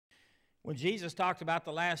When Jesus talked about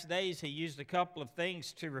the last days, he used a couple of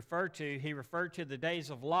things to refer to. He referred to the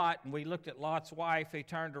days of Lot, and we looked at Lot's wife who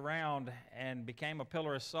turned around and became a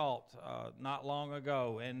pillar of salt not long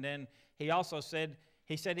ago. And then he also said,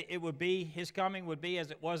 it would be, his coming would be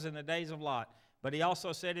as it was in the days of Lot. But he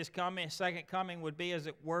also said his second coming would be as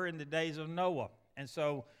it were in the days of Noah. And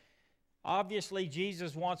so, obviously,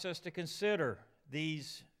 Jesus wants us to consider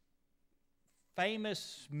these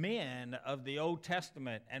famous men of the Old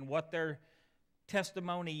Testament and what their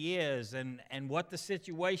testimony is and what the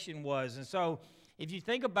situation was. And so, if you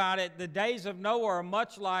think about it, the days of Noah are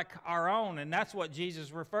much like our own, and that's what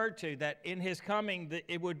Jesus referred to, that in his coming,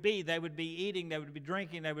 it would be, they would be eating, they would be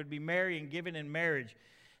drinking, they would be marrying, giving in marriage.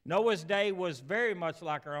 Noah's day was very much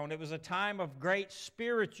like our own. It was a time of great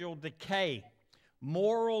spiritual decay,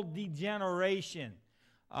 moral degeneration.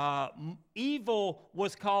 Evil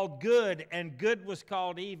was called good, and good was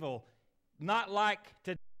called evil. Not like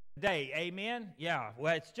today, amen? Yeah,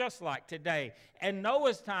 well, it's just like today. And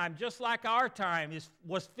Noah's time, just like our time,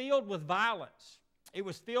 was filled with violence. It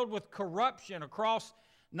was filled with corruption across,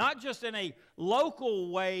 not just in a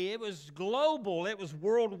local way, it was global, it was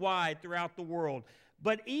worldwide throughout the world.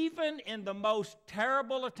 But even in the most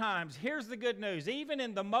terrible of times, here's the good news, even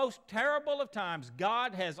in the most terrible of times,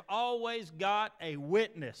 God has always got a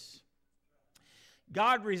witness.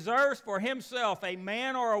 God reserves for himself a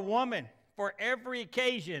man or a woman for every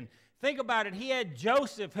occasion. Think about it. He had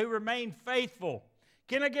Joseph who remained faithful.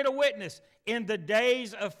 Can I get a witness? In the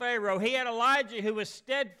days of Pharaoh. He had Elijah who was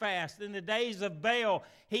steadfast in the days of Baal.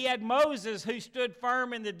 He had Moses who stood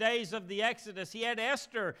firm in the days of the Exodus. He had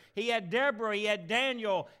Esther. He had Deborah. He had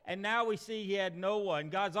Daniel. And now we see he had Noah. And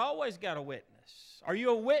God's always got a witness. Are you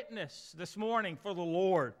a witness this morning for the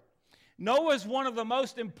Lord? Noah is one of the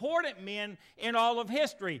most important men in all of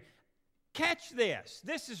history. Catch this.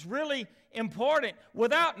 This is really important.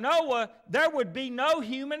 Without Noah, there would be no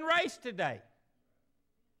human race today.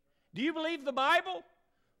 Do you believe the Bible?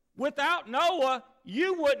 Without Noah,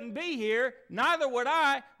 you wouldn't be here, neither would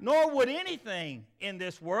I, nor would anything in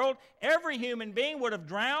this world. Every human being would have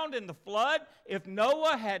drowned in the flood if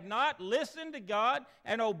Noah had not listened to God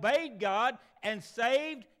and obeyed God and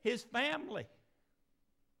saved his family.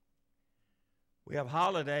 We have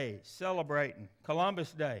holidays celebrating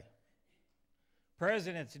Columbus Day,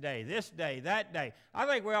 President's Day, this day, that day. I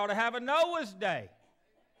think we ought to have a Noah's Day.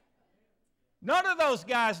 None of those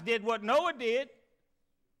guys did what Noah did.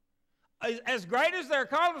 As great as their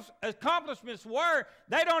accomplishments were,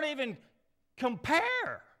 they don't even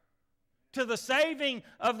compare to the saving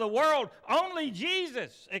of the world. Only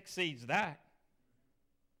Jesus exceeds that.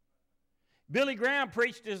 Billy Graham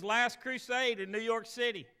preached his last crusade in New York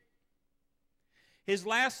City. His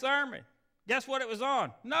last sermon, guess what it was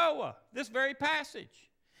on? Noah, this very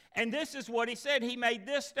passage. And this is what he said. He made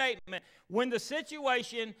this statement: when the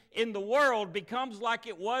situation in the world becomes like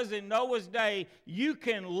it was in Noah's day, you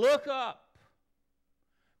can look up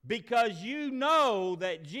because you know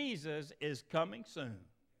that Jesus is coming soon.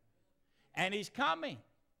 And he's coming.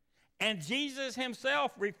 And Jesus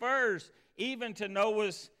himself refers even to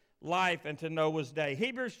Noah's life and to Noah's day.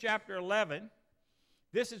 Hebrews chapter 11,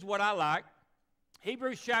 this is what I like.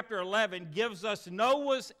 Hebrews chapter 11 gives us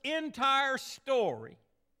Noah's entire story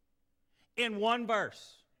in one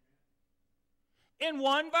verse. In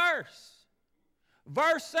one verse.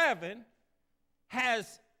 Verse 7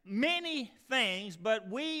 has many things, but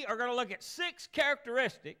we are going to look at 6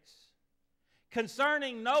 characteristics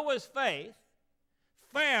concerning Noah's faith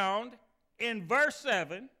found in verse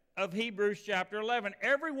 7 of Hebrews chapter 11.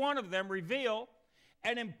 Every one of them reveal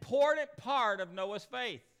an important part of Noah's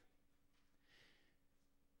faith.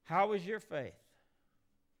 How is your faith?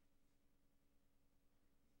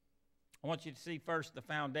 I want you to see first the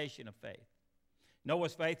foundation of faith.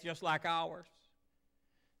 Noah's faith, just like ours.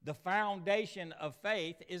 The foundation of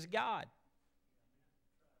faith is God.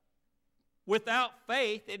 Without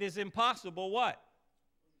faith, it is impossible what?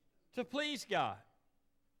 To please God.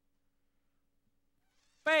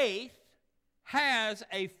 Faith has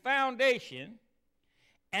a foundation,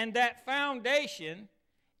 and that foundation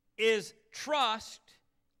is trust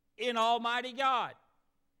in Almighty God.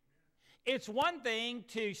 It's one thing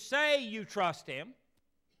to say you trust Him.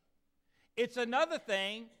 It's another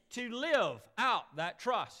thing to live out that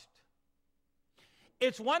trust.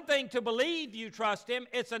 It's one thing to believe you trust Him.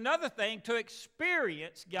 It's another thing to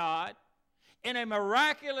experience God in a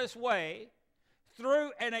miraculous way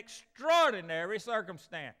through an extraordinary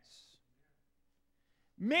circumstance.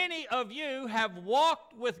 Many of you have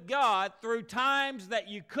walked with God through times that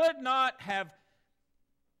you could not have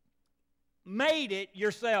made it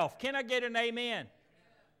yourself. Can I get an amen?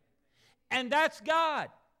 And that's God.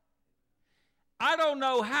 I don't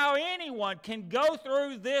know how anyone can go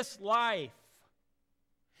through this life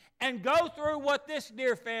and go through what this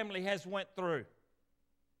dear family has went through.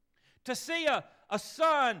 To see a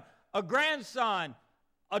son, a grandson,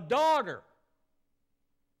 a daughter,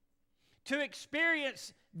 to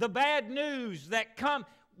experience the bad news that come.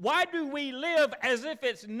 Why do we live as if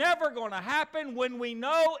it's never going to happen when we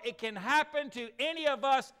know it can happen to any of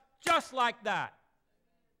us just like that?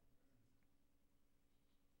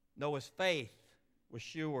 Noah's faith was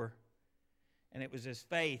sure, and it was his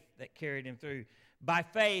faith that carried him through. By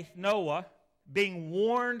faith, Noah, being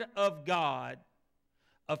warned of God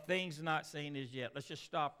of things not seen as yet. Let's just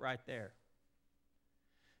stop right there.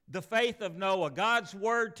 The faith of Noah, God's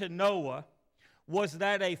word to Noah was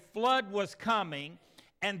that a flood was coming,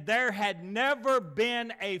 and there had never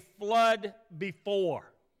been a flood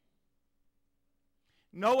before.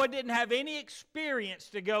 Noah didn't have any experience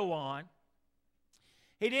to go on.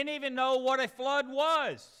 He didn't even know what a flood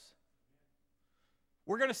was.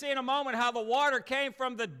 We're going to see in a moment how the water came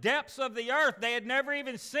from the depths of the earth. They had never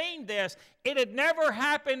even seen this. It had never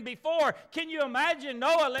happened before. Can you imagine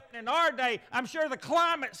Noah living in our day? I'm sure the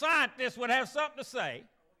climate scientists would have something to say.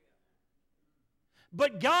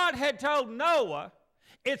 But God had told Noah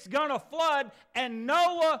it's going to flood, and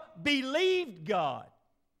Noah believed God.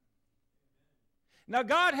 Now,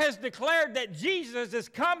 God has declared that Jesus is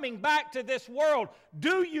coming back to this world.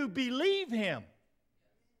 Do you believe him?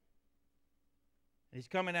 He's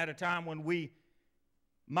coming at a time when we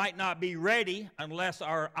might not be ready unless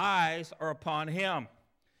our eyes are upon him.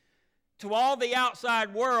 To all the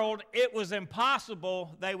outside world, it was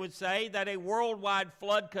impossible, they would say, that a worldwide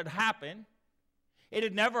flood could happen. It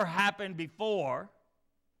had never happened before.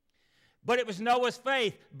 But it was Noah's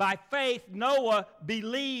faith. By faith, Noah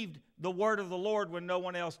believed the word of the Lord when no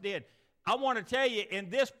one else did. I want to tell you, in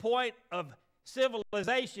this point of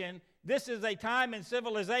civilization, this is a time in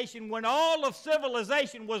civilization when all of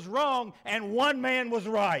civilization was wrong and one man was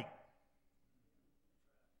right.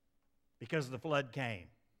 Because the flood came.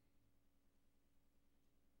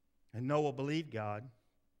 And Noah believed God.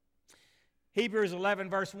 Hebrews 11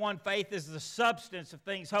 verse 1, faith is the substance of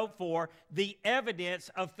things hoped for, the evidence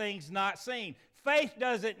of things not seen. Faith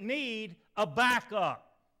doesn't need a backup.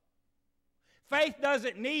 Faith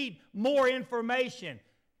doesn't need more information.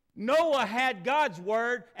 Noah had God's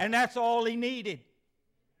word, and that's all he needed.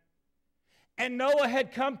 And Noah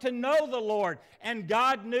had come to know the Lord, and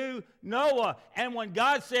God knew Noah. And when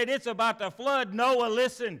God said it's about to flood, Noah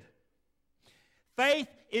listened. Faith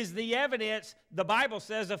is the evidence, the Bible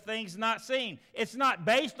says, of things not seen. It's not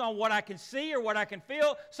based on what I can see or what I can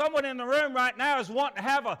feel. Someone in the room right now is wanting to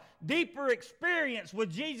have a deeper experience with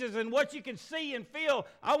Jesus and what you can see and feel.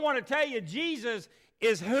 I want to tell you, Jesus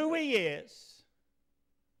is who he is.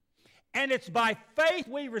 And it's by faith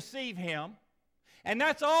we receive him. And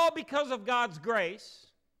that's all because of God's grace.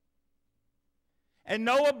 And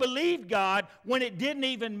Noah believed God when it didn't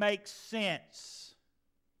even make sense.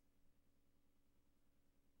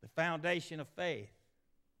 The foundation of faith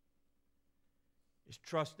is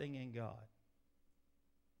trusting in God.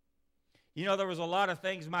 You know, there was a lot of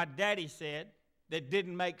things my daddy said that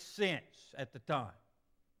didn't make sense at the time.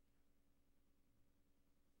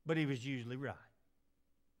 But he was usually right.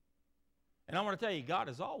 And I want to tell you, God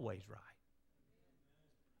is always right.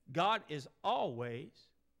 God is always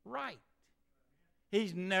right.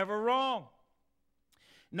 He's never wrong.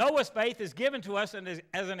 Noah's faith is given to us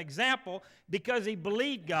as an example because he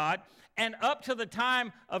believed God. And up to the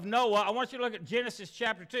time of Noah, I want you to look at Genesis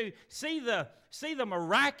chapter 2. See the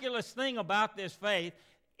miraculous thing about this faith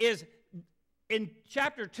is in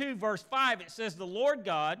chapter 2, verse 5, it says, the Lord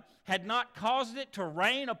God had not caused it to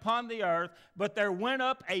rain upon the earth, but there went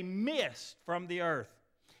up a mist from the earth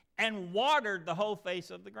and watered the whole face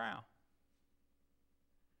of the ground.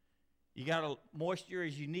 You got a moisture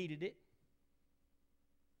as you needed it.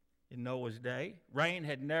 In Noah's day, rain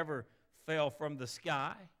had never fell from the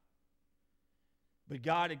sky. But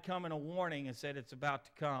God had come in a warning and said, it's about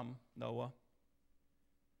to come, Noah.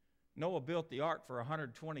 Noah built the ark for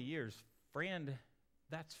 120 years. Friend,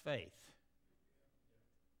 that's faith.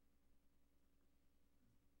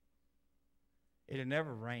 It had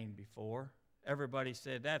never rained before. Everybody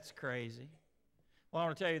said, that's crazy. Well, I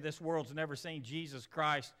want to tell you, this world's never seen Jesus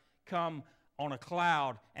Christ come on a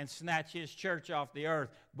cloud and snatch his church off the earth,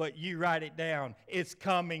 but you write it down. It's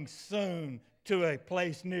coming soon to a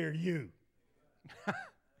place near you.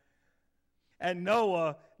 And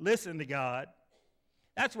Noah listened to God.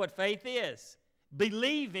 That's what faith is.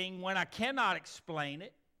 Believing when I cannot explain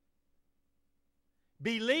it.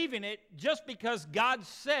 Believing it just because God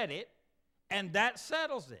said it, and that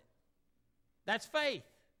settles it. That's faith.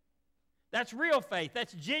 That's real faith.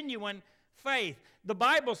 That's genuine faith. The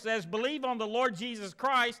Bible says, believe on the Lord Jesus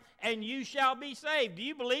Christ and you shall be saved. Do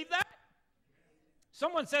you believe that?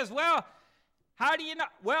 Someone says, well, how do you know?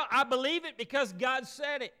 Well, I believe it because God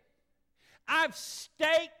said it. I've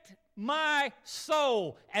staked my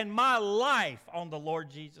soul and my life on the Lord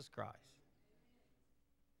Jesus Christ.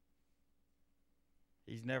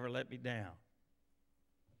 He's never let me down.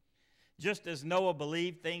 Just as Noah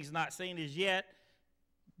believed things not seen as yet,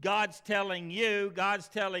 God's telling you, God's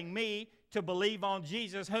telling me to believe on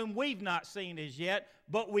Jesus, whom we've not seen as yet,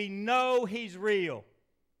 but we know He's real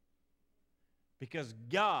because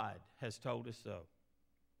God has told us so.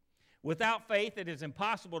 Without faith, it is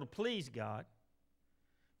impossible to please God,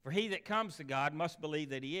 for he that comes to God must believe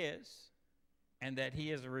that He is, and that He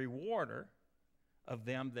is a rewarder of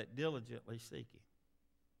them that diligently seek Him.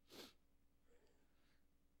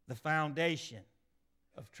 The foundation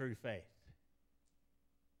of true faith.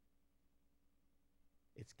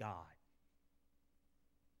 It's God.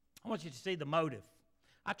 I want you to see the motive.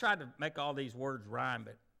 I tried to make all these words rhyme,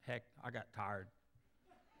 but heck, I got tired.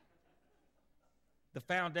 The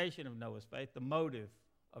foundation of Noah's faith, the motive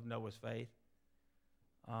of Noah's faith.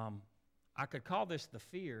 I could call this the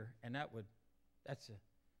fear, and that would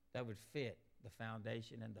fit the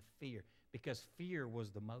foundation and the fear, because fear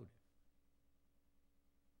was the motive.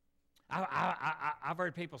 I've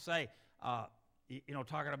heard people say,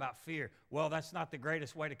 talking about fear. Well, that's not the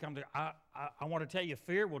greatest way to come to. I want to tell you,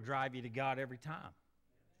 fear will drive you to God every time.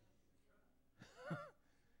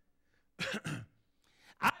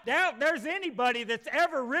 I doubt there's anybody that's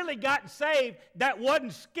ever really gotten saved that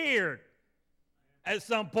wasn't scared at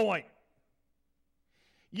some point.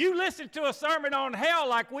 You listen to a sermon on hell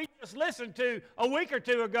like we just listened to a week or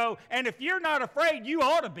two ago, and if you're not afraid, you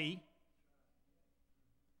ought to be.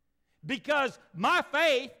 Because my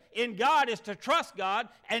faith in God is to trust God,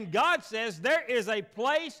 and God says there is a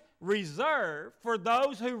place reserved for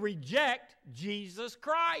those who reject Jesus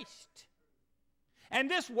Christ. And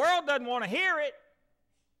this world doesn't want to hear it.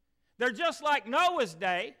 They're just like Noah's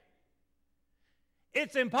day.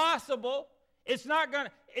 It's impossible. It's not going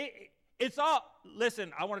to, it's all,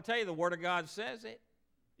 listen, I want to tell you the Word of God says it.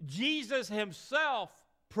 Jesus Himself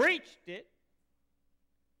preached it.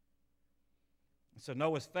 So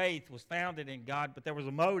Noah's faith was founded in God, but there was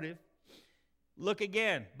a motive. Look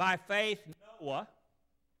again. By faith, Noah,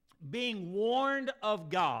 being warned of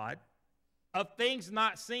God, of things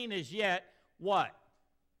not seen as yet, what?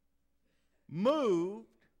 Moved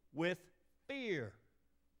with fear.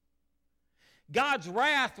 God's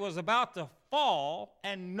wrath was about to fall,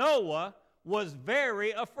 and Noah was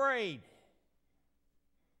very afraid.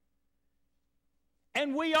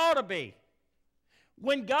 And we ought to be.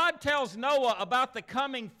 When God tells Noah about the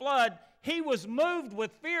coming flood, he was moved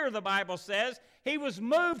with fear, the Bible says. He was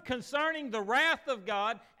moved concerning the wrath of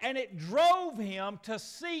God, and it drove him to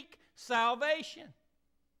seek salvation.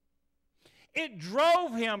 It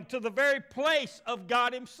drove him to the very place of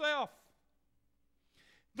God Himself.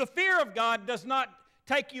 The fear of God does not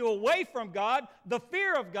take you away from God. The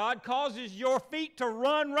fear of God causes your feet to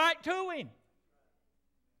run right to Him.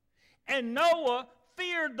 And Noah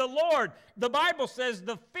feared the Lord. The Bible says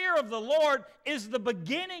the fear of the Lord is the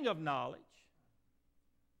beginning of knowledge.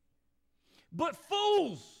 But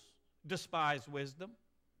fools despise wisdom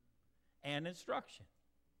and instruction.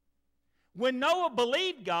 When Noah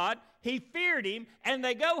believed God, he feared Him, and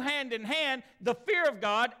they go hand in hand. The fear of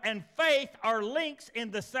God and faith are links in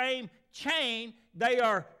the same chain. They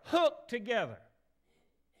are hooked together.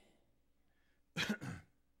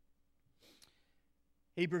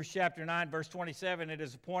 Hebrews chapter 9, verse 27, it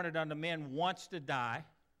is appointed unto men once to die,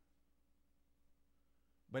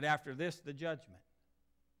 but after this the judgment.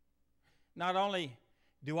 Not only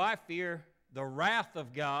do I fear the wrath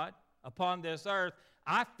of God upon this earth,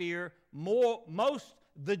 I fear most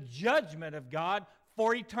the judgment of God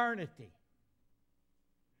for eternity.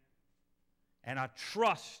 And I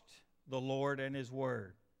trust the Lord and His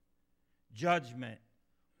Word. Judgment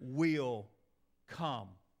will come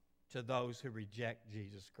to those who reject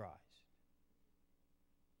Jesus Christ.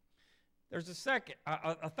 There's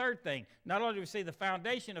a third thing. Not only do we see the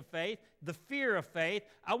foundation of faith, the fear of faith,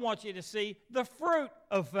 I want you to see the fruit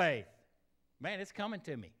of faith. Man, it's coming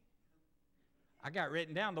to me. I got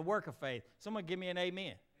written down the work of faith. Someone give me an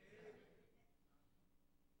amen.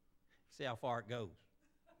 See how far it goes.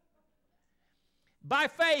 By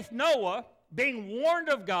faith, Noah, being warned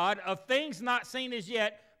of God of things not seen as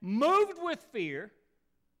yet, moved with fear,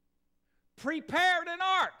 prepared an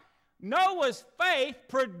ark. Noah's faith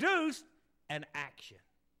produced an action.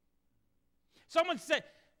 Someone said,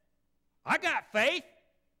 I got faith.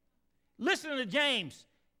 Listen to James.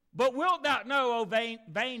 But wilt thou know, O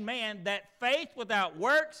vain man, that faith without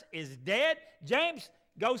works is dead? James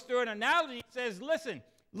goes through an analogy. He says, listen,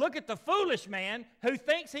 look at the foolish man who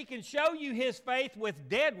thinks he can show you his faith with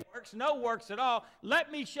dead works, no works at all.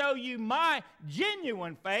 Let me show you my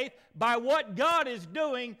genuine faith by what God is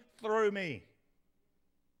doing through me.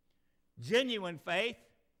 Genuine faith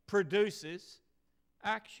produces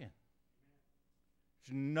action.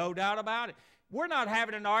 There's no doubt about it. We're not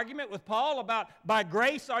having an argument with Paul about by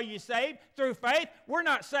grace are you saved through faith. We're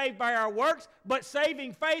not saved by our works, but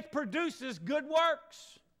saving faith produces good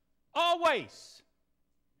works. Always.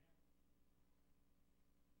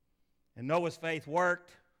 And Noah's faith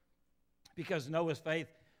worked because Noah's faith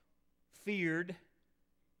feared.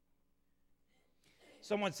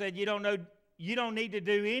 Someone said, you don't need to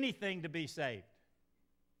do anything to be saved.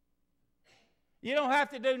 You don't have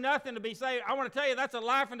to do nothing to be saved. I want to tell you, that's a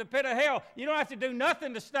life in the pit of hell. You don't have to do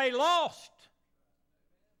nothing to stay lost.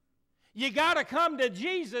 You got to come to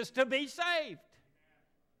Jesus to be saved.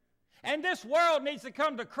 And this world needs to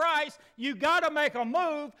come to Christ. You got to make a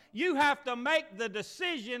move. You have to make the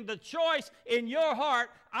decision, the choice in your heart.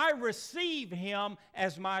 I receive Him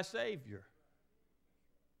as my Savior.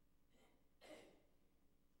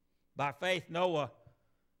 By faith, Noah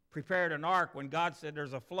prepared an ark when God said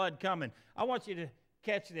there's a flood coming. I want you to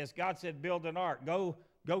catch this. God said, build an ark. Go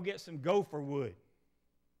get some gopher wood.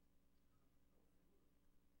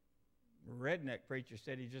 The redneck preacher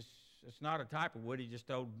said it's not a type of wood. He just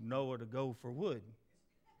told Noah to go for wood.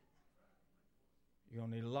 You're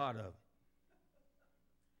going to need a lot of it.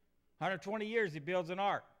 120 years he builds an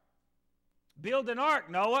ark. Build an ark,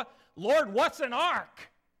 Noah. Lord, what's an ark?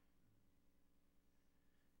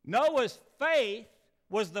 Noah's faith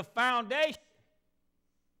was the foundation.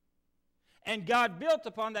 And God built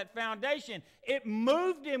upon that foundation. It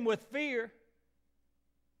moved him with fear.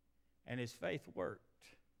 And his faith worked.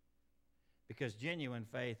 Because genuine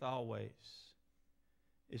faith always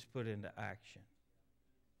is put into action.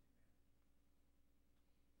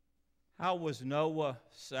 How was Noah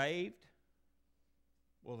saved?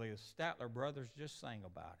 Well, the Statler brothers just sang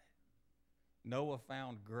about it. Noah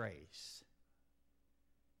found grace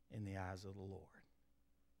in the eyes of the Lord.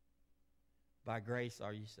 By grace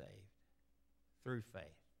are you saved, through faith,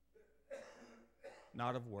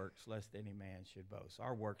 not of works, lest any man should boast.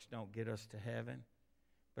 Our works don't get us to heaven,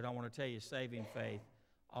 but I want to tell you, saving faith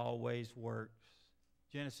always works.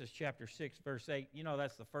 Genesis chapter 6, verse 8, you know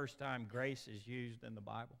that's the first time grace is used in the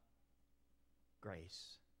Bible.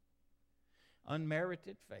 Grace.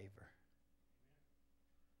 Unmerited favor.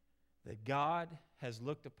 That God has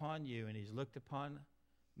looked upon you and He's looked upon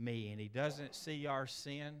me, and He doesn't see our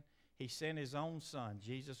sin. He sent His own Son,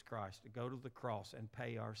 Jesus Christ, to go to the cross and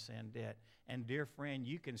pay our sin debt. And dear friend,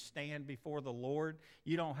 you can stand before the Lord.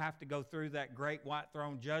 You don't have to go through that great white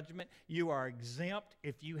throne judgment. You are exempt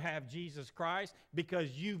if you have Jesus Christ because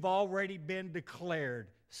you've already been declared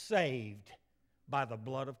saved by the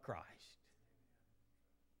blood of Christ.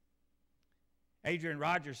 Adrian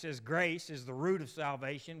Rogers says grace is the root of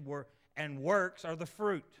salvation and works are the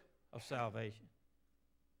fruit of salvation.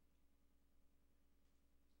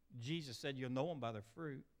 Jesus said you'll know them by their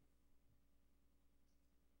fruit.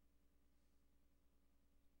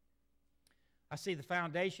 I see the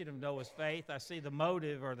foundation of Noah's faith. I see the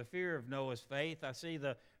motive or the fear of Noah's faith. I see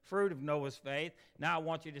the fruit of Noah's faith. Now I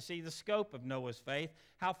want you to see the scope of Noah's faith.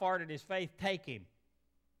 How far did his faith take him?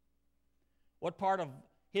 What part of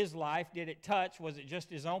his life did it touch? Was it just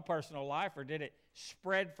his own personal life, or did it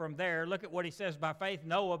spread from there? Look at what he says. By faith,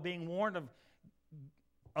 Noah, being warned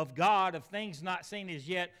of God, of things not seen as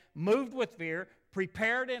yet, moved with fear,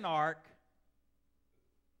 prepared an ark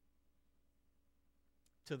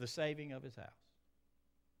to the saving of his house.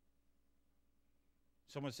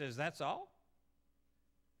 Someone says, that's all?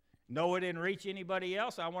 Noah didn't reach anybody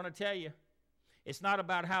else. I want to tell you, it's not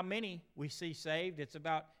about how many we see saved. It's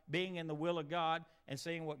about being in the will of God and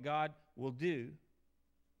seeing what God will do.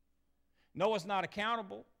 Noah's not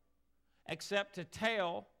accountable except to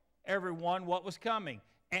tell everyone what was coming.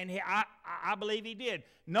 And I believe he did.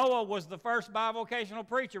 Noah was the first bivocational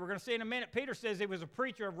preacher. We're going to see in a minute. Peter says he was a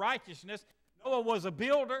preacher of righteousness. Noah was a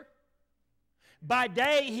builder. By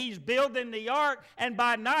day, he's building the ark, and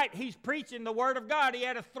by night, he's preaching the Word of God. He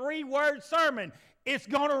had a 3-word sermon. It's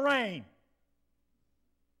going to rain.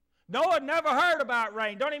 Noah never heard about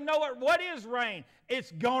rain. Don't even know what is rain.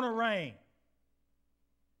 It's going to rain.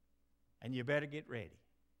 And you better get ready.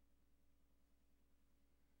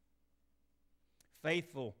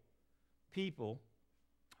 Faithful people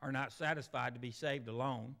are not satisfied to be saved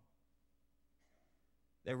alone.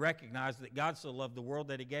 They recognize that God so loved the world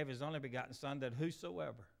that He gave His only begotten Son, that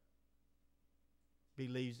whosoever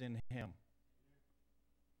believes in him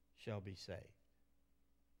shall be saved.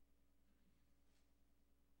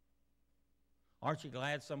 Aren't you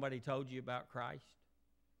glad somebody told you about Christ?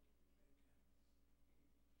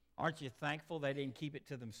 Aren't you thankful they didn't keep it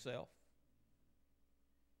to themselves?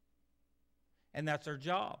 And that's our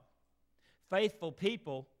job. Faithful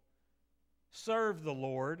people serve the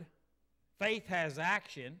Lord. Faith has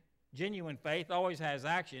action. Genuine faith always has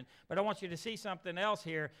action. But I want you to see something else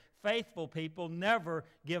here. Faithful people never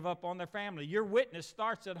give up on their family. Your witness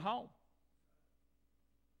starts at home.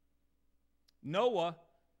 Noah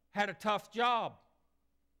had a tough job.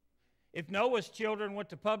 If Noah's children went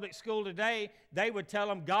to public school today, they would tell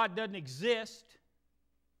them God doesn't exist.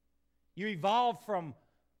 You evolved from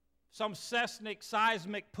some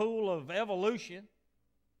seismic pool of evolution,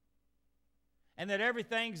 and that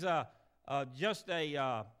everything's just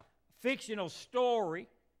a fictional story.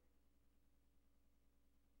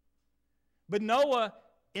 But Noah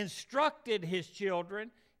instructed his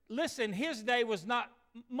children. Listen, his day was not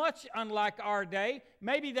much unlike our day.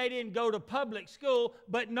 Maybe they didn't go to public school,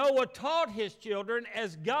 but Noah taught his children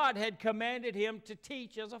as God had commanded him to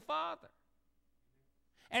teach as a father.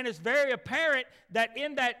 And it's very apparent that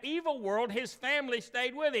in that evil world, his family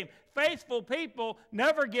stayed with him. Faithful people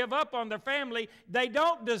never give up on their family. They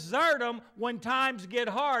don't desert them when times get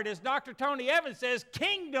hard. As Dr. Tony Evans says,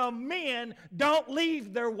 kingdom men don't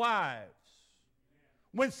leave their wives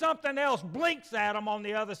when something else blinks at them on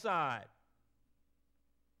the other side.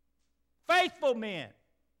 Faithful men.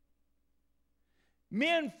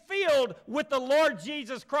 Men filled with the Lord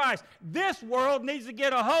Jesus Christ. This world needs to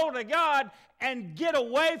get a hold of God and get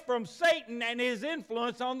away from Satan and his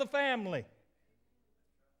influence on the family.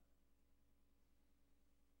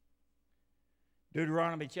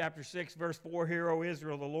 Deuteronomy chapter 6, verse 4, Hear, O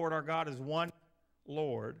Israel, the Lord our God is one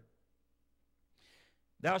Lord.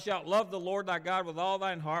 Thou shalt love the Lord thy God with all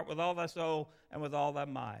thine heart, with all thy soul, and with all thy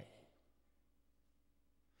might.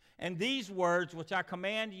 And these words which I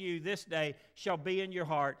command you this day shall be in your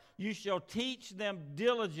heart. You shall teach them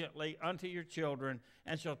diligently unto your children,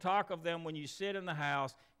 and shall talk of them when you sit in the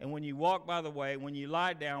house, and when you walk by the way, when you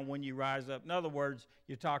lie down, when you rise up. In other words,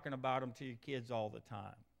 you're talking about them to your kids all the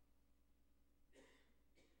time.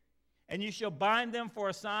 And you shall bind them for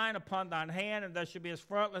a sign upon thine hand, and they shall be as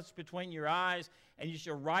frontlets between your eyes, and you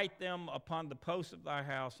shall write them upon the posts of thy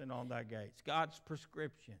house and on thy gates. God's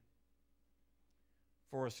prescription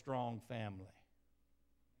for a strong family.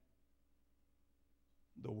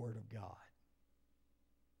 The Word of God.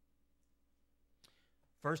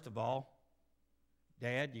 First of all,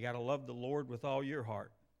 Dad, you got to love the Lord with all your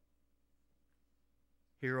heart.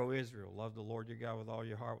 Hear, O Israel, love the Lord your God with all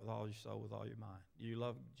your heart, with all your soul, with all your mind. Do you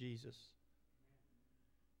love Jesus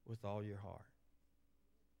with all your heart?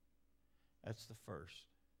 That's the first.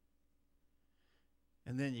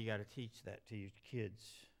 And then you got to teach that to your kids.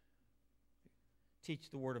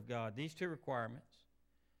 Teach the Word of God. These two requirements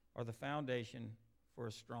are the foundation for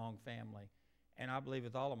a strong family. And I believe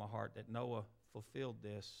with all of my heart that Noah fulfilled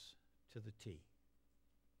this to the T.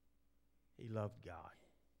 He loved God.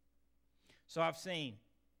 So I've seen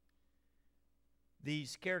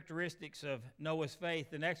these characteristics of Noah's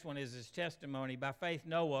faith. The next one is his testimony. By faith,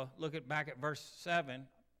 Noah, back at verse 7,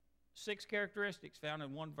 6 characteristics found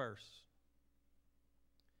in one verse.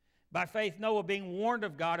 By faith, Noah, being warned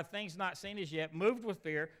of God of things not seen as yet, moved with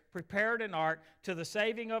fear, prepared an ark to the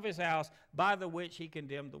saving of his house, by the which he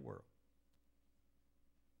condemned the world.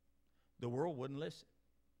 The world wouldn't listen.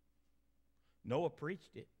 Noah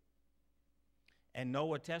preached it. And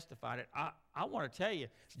Noah testified it. I want to tell you,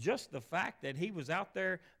 just the fact that he was out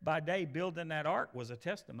there by day building that ark was a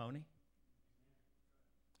testimony.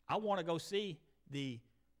 I want to go see the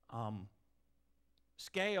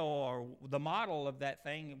scale or the model of that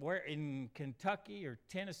thing where in Kentucky or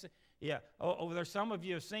Tennessee. Yeah, over there, some of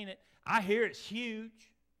you have seen it. I hear it's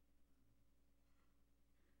huge.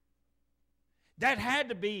 That had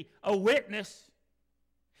to be a witness.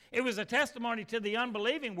 It was a testimony to the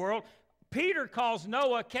unbelieving world. Peter calls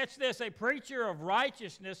Noah, catch this, a preacher of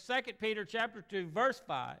righteousness, 2 Peter chapter 2, verse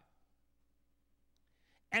 5.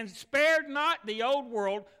 And spared not the old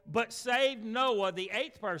world, but saved Noah, the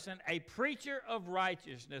 8th person, a preacher of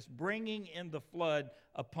righteousness, bringing in the flood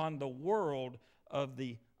upon the world of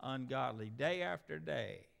the ungodly. Day after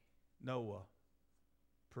day, Noah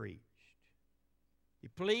preached. He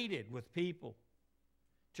pleaded with people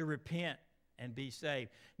to repent and be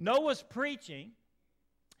saved. Noah's preaching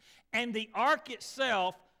and the ark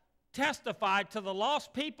itself testified to the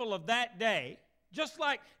lost people of that day. Just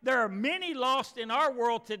like there are many lost in our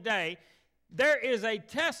world today, there is a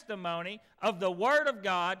testimony of the Word of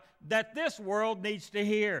God that this world needs to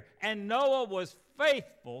hear. And Noah was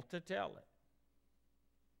faithful to tell it.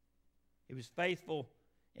 He was faithful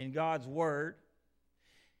in God's Word.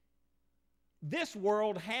 This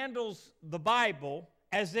world handles the Bible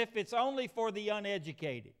as if it's only for the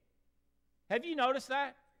uneducated. Have you noticed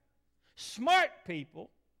that? Smart people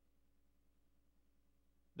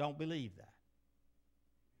don't believe that.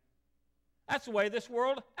 That's the way this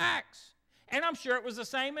world acts. And I'm sure it was the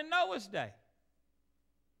same in Noah's day.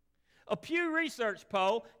 A Pew Research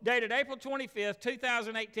poll dated April 25th,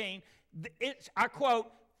 2018, I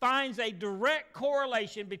quote, finds a direct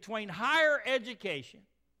correlation between higher education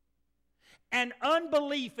and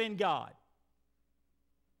unbelief in God.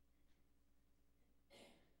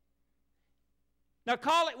 Now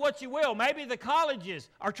call it what you will. Maybe the colleges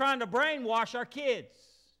are trying to brainwash our kids.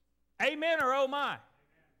 Amen or oh my.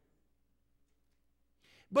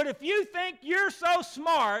 But if you think you're so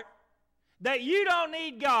smart that you don't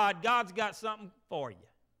need God, God's got something for you.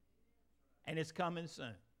 And it's coming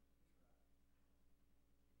soon.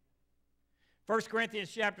 1 Corinthians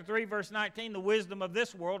chapter 3, verse 19, the wisdom of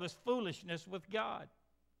this world is foolishness with God.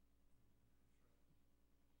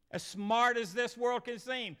 As smart as this world can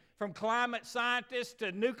seem, from climate scientists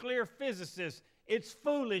to nuclear physicists, it's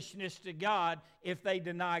foolishness to God if they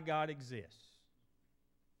deny God exists.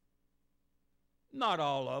 Not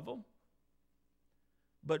all of them,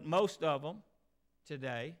 but most of them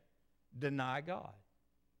today deny God.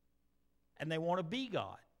 And they want to be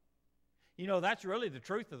God. You know, that's really the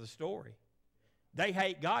truth of the story. They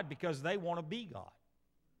hate God because they want to be God.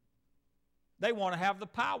 They want to have the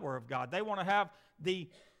power of God. They want to have the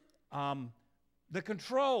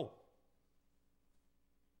control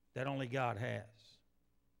that only God has.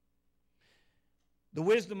 The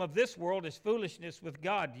wisdom of this world is foolishness with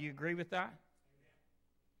God. Do you agree with that?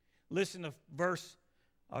 Listen to verse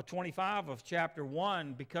 25 of chapter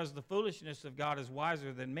 1. Because the foolishness of God is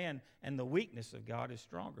wiser than men, and the weakness of God is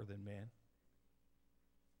stronger than men.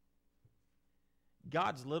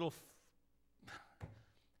 God's little...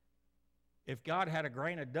 If God had a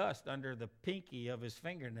grain of dust under the pinky of his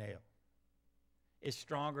fingernail, it's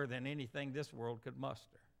stronger than anything this world could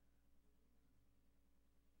muster.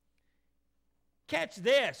 Catch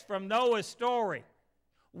this from Noah's story.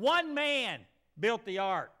 One man built the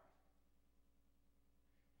ark.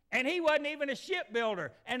 And he wasn't even a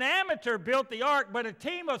shipbuilder. An amateur built the ark, but a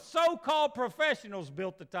team of so-called professionals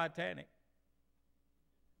built the Titanic.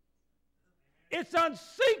 It's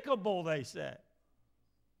unsinkable, they said.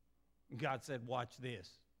 God said, watch this.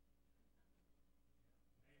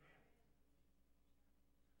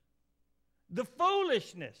 The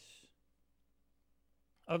foolishness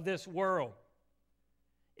of this world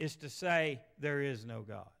is to say there is no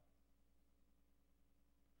God.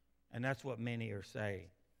 And that's what many are saying.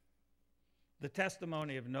 The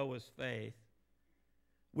testimony of Noah's faith,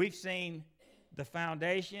 we've seen the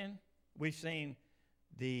foundation, we've seen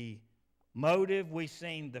the motive, we've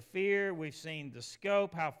seen the fear, we've seen the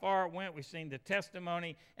scope, how far it went, we've seen the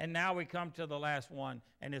testimony, and now we come to the last one,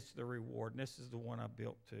 and it's the reward. And this is the one I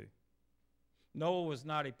built to. Noah was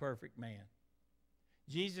not a perfect man.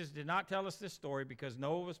 Jesus did not tell us this story because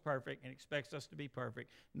Noah was perfect and expects us to be perfect.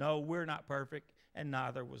 No, we're not perfect, and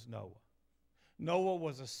neither was Noah. Noah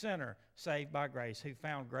was a sinner saved by grace who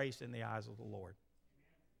found grace in the eyes of the Lord.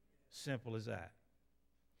 Simple as that.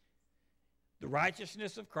 The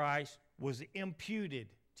righteousness of Christ was imputed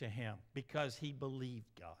to him because he believed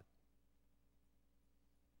God.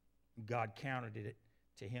 God counted it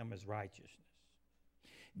to him as righteousness.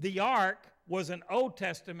 The ark was an Old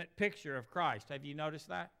Testament picture of Christ. Have you noticed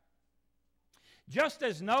that? Just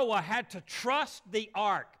as Noah had to trust the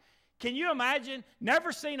ark. Can you imagine?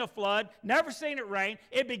 Never seen a flood, never seen it rain.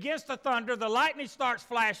 It begins to thunder, the lightning starts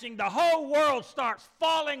flashing, the whole world starts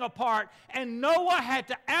falling apart, and Noah had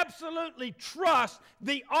to absolutely trust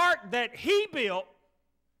the ark that he built,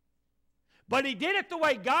 but he did it the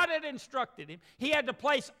way God had instructed him. He had to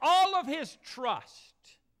place all of his trust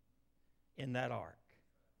in that ark.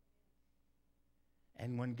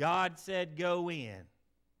 And when God said go in,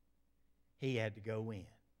 he had to go in.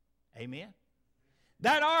 Amen?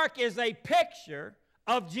 That ark is a picture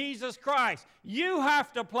of Jesus Christ. You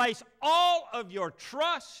have to place all of your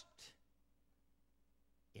trust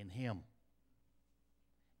in him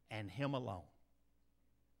and him alone.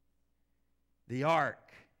 The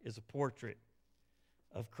ark is a portrait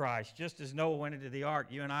of Christ. Just as Noah went into the ark,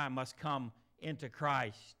 you and I must come into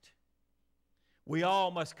Christ. We all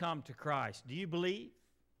must come to Christ. Do you believe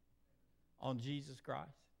on Jesus Christ?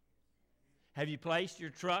 Have you placed your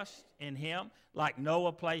trust in him like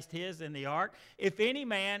Noah placed his in the ark? If any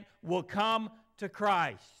man will come to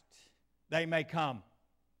Christ, they may come.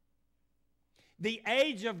 The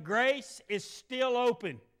age of grace is still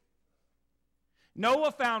open.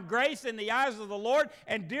 Noah found grace in the eyes of the Lord,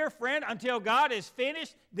 and dear friend, until God is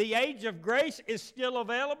finished, the age of grace is still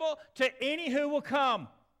available to any who will come.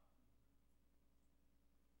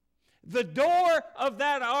 The door of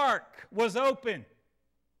that ark was open.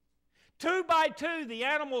 2 by 2, the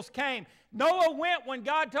animals came. Noah went when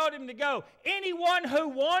God told him to go. Anyone who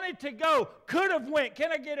wanted to go could have went.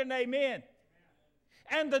 Can I get an amen?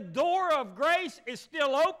 And the door of grace is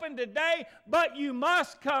still open today, but you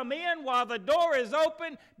must come in while the door is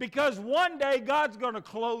open, because one day God's going to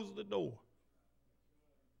close the door.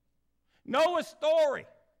 Noah's story.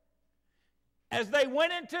 As they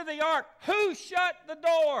went into the ark, who shut the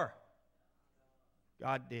door?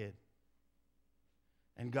 God did.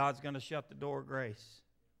 And God's going to shut the door of grace.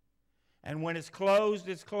 And when it's closed,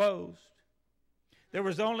 it's closed. There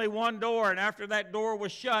was only one door, and after that door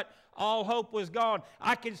was shut, all hope was gone.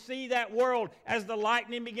 I can see that world as the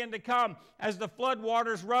lightning began to come, as the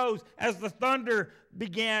floodwaters rose, as the thunder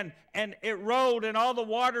began, and it rolled, and all the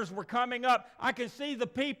waters were coming up. I can see the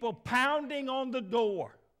people pounding on the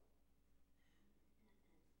door.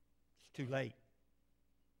 It's too late.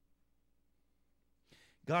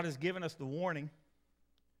 God has given us the warning,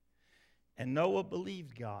 and Noah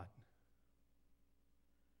believed God,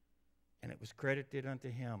 and it was credited unto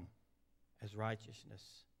him as righteousness.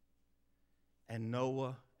 And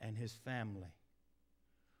Noah and his family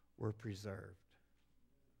were preserved.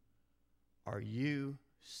 Are you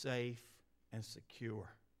safe and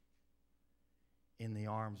secure in the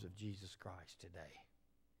arms of Jesus Christ today?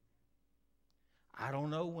 I don't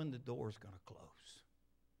know when the door is going to close.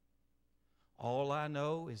 All I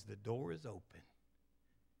know is the door is open.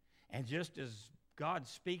 And just as God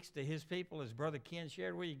speaks to his people, as Brother Ken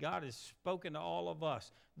shared with you, God has spoken to all of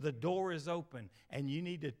us. The door is open, and you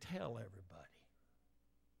need to tell everybody,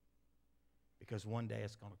 because one day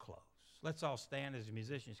it's going to close. Let's all stand as the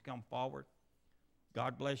musicians come forward.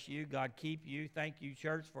 God bless you. God keep you. Thank you,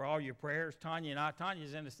 church, for all your prayers.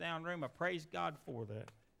 Tanya's in the sound room. I praise God for that. Amen.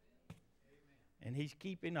 And he's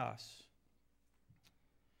keeping us.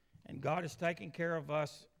 And God is taking care of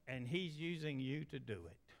us, and he's using you to do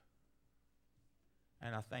it.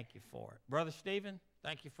 And I thank you for it. Brother Stephen,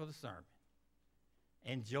 thank you for the sermon.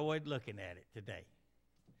 Enjoyed looking at it today.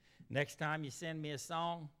 Next time you send me a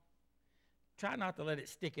song, try not to let it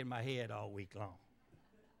stick in my head all week long.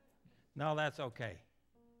 No, that's okay.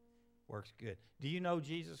 Works good. Do you know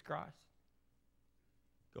Jesus Christ?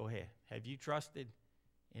 Go ahead. Have you trusted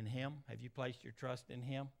in him? Have you placed your trust in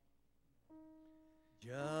him?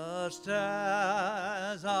 Just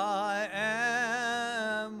as I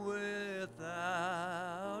am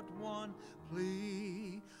without one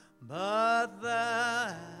plea, but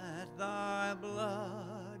that thy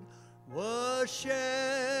blood was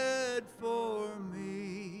shed for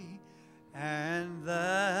me, and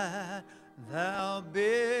that thou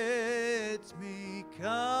bidst me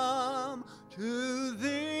come to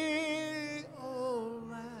thee, O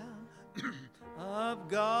Lamb of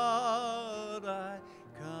God, I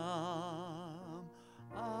come.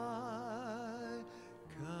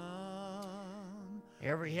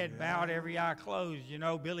 Every head bowed, every eye closed. You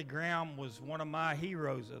know, Billy Graham was one of my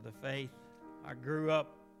heroes of the faith. I grew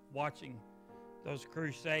up watching those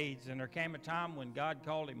crusades, and there came a time when God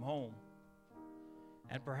called him home.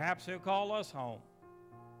 And perhaps he'll call us home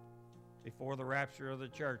before the rapture of the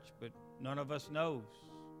church, but none of us knows.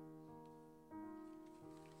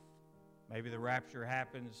 Maybe the rapture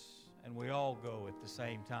happens and we all go at the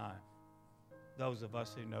same time, those of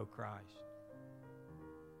us who know Christ.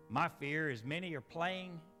 My fear is many are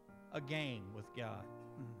playing a game with God.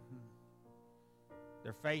 Mm-hmm.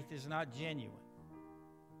 Their faith is not genuine.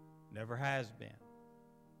 Never has been.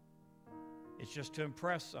 It's just to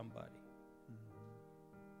impress somebody.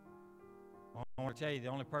 Mm-hmm. I want to tell you, the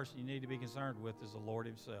only person you need to be concerned with is the Lord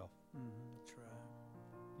himself. Mm-hmm. That's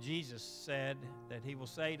right. Jesus said that he will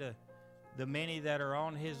say to the many that are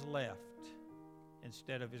on his left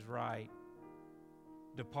instead of his right,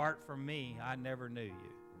 "Depart from me, I never knew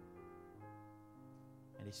you."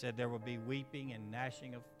 And he said there will be weeping and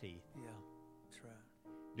gnashing of teeth. Yeah, that's right.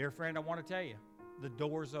 Dear friend, I want to tell you, the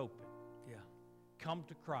door's open. Yeah. Come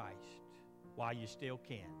to Christ while you still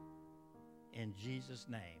can. In Jesus'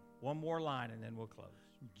 name. One more line and then we'll close.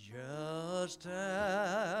 Just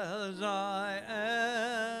as I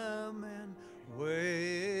am and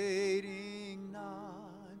waiting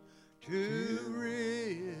not to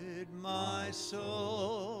rid my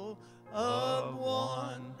soul of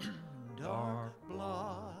one dark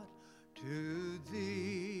blot, to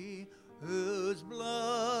thee whose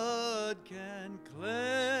blood can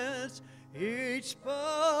cleanse each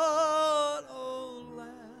spot.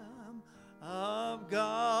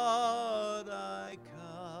 God, I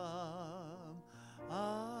come,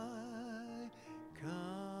 I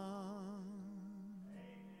come.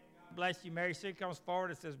 Bless you. Mary Sue comes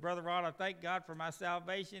forward and says, Brother Rod, I thank God for my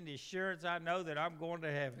salvation, the assurance I know that I'm going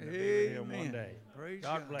to heaven to be with Him one day. Praise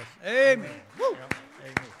God bless you. Amen. Yeah,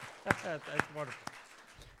 amen. That's wonderful.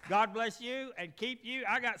 God bless you and keep you.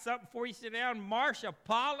 I got something for you. Sit down. Marsha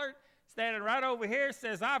Pollard, standing right over here,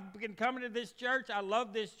 says, I've been coming to this church. I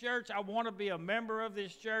love this church. I want to be a member of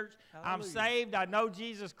this church. Hallelujah. I'm saved. I know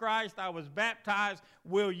Jesus Christ. I was baptized.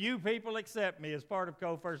 Will you people accept me as part of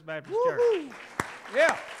Cove First Baptist Church?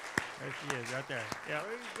 Yeah. There she is, right there. Yeah.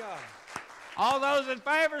 Praise God. All those in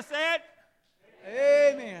favor said?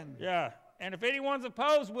 Amen. Yeah. And if anyone's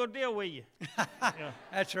opposed, we'll deal with you. Yeah.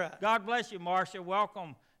 That's right. God bless you, Marsha.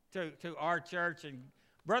 Welcome to our church. And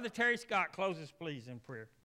Brother Terry Scott, close us, please, in prayer.